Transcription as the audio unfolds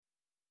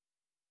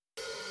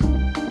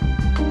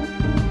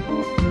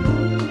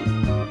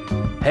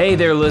Hey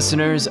there,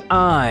 listeners.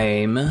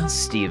 I'm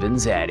Steven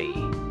Zaddy.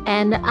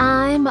 And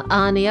I'm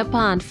Anya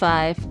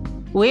Pontfife.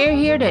 We're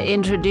here to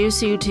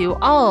introduce you to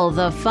all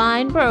the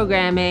fine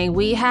programming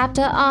we have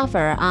to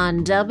offer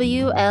on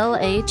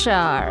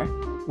WLHR.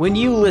 When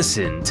you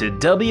listen to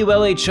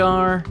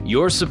WLHR,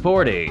 you're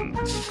supporting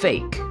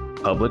fake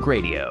public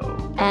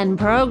radio. And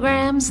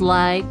programs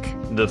like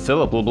The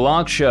Philip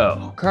LeBlanc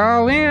Show.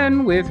 Call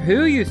in with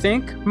who you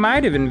think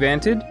might have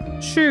invented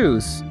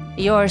shoes.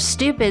 Your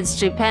Stupid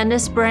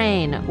Stupendous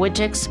Brain, which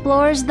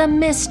explores the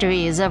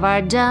mysteries of our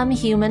dumb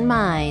human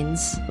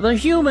minds. The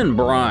human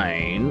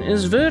brain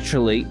is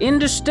virtually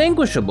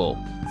indistinguishable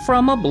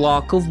from a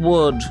block of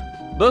wood.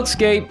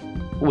 Bookscape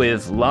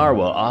with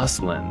Larwa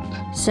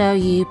Osland. So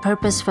you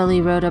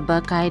purposefully wrote a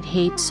book I'd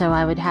hate so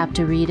I would have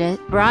to read it?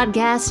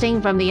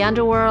 Broadcasting from the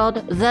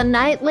underworld, The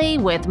Nightly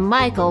with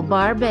Michael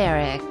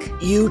Barbaric.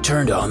 You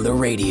turned on the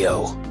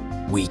radio.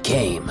 We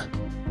came.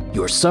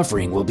 Your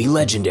suffering will be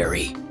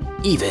legendary.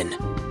 Even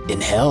in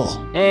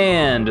hell.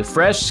 And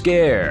Fresh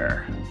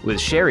Scare with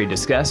Sherry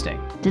Disgusting.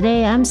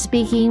 Today I'm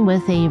speaking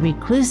with a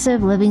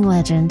reclusive living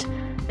legend,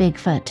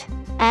 Bigfoot.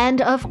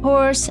 And of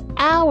course,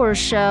 our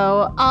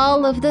show,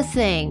 All of the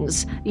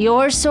Things,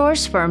 your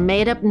source for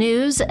made-up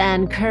news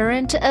and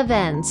current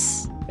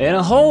events. And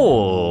a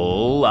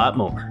whole lot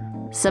more.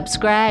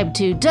 Subscribe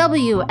to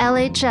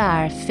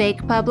WLHR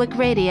Fake Public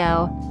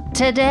Radio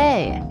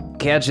today.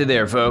 Catch you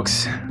there,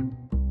 folks.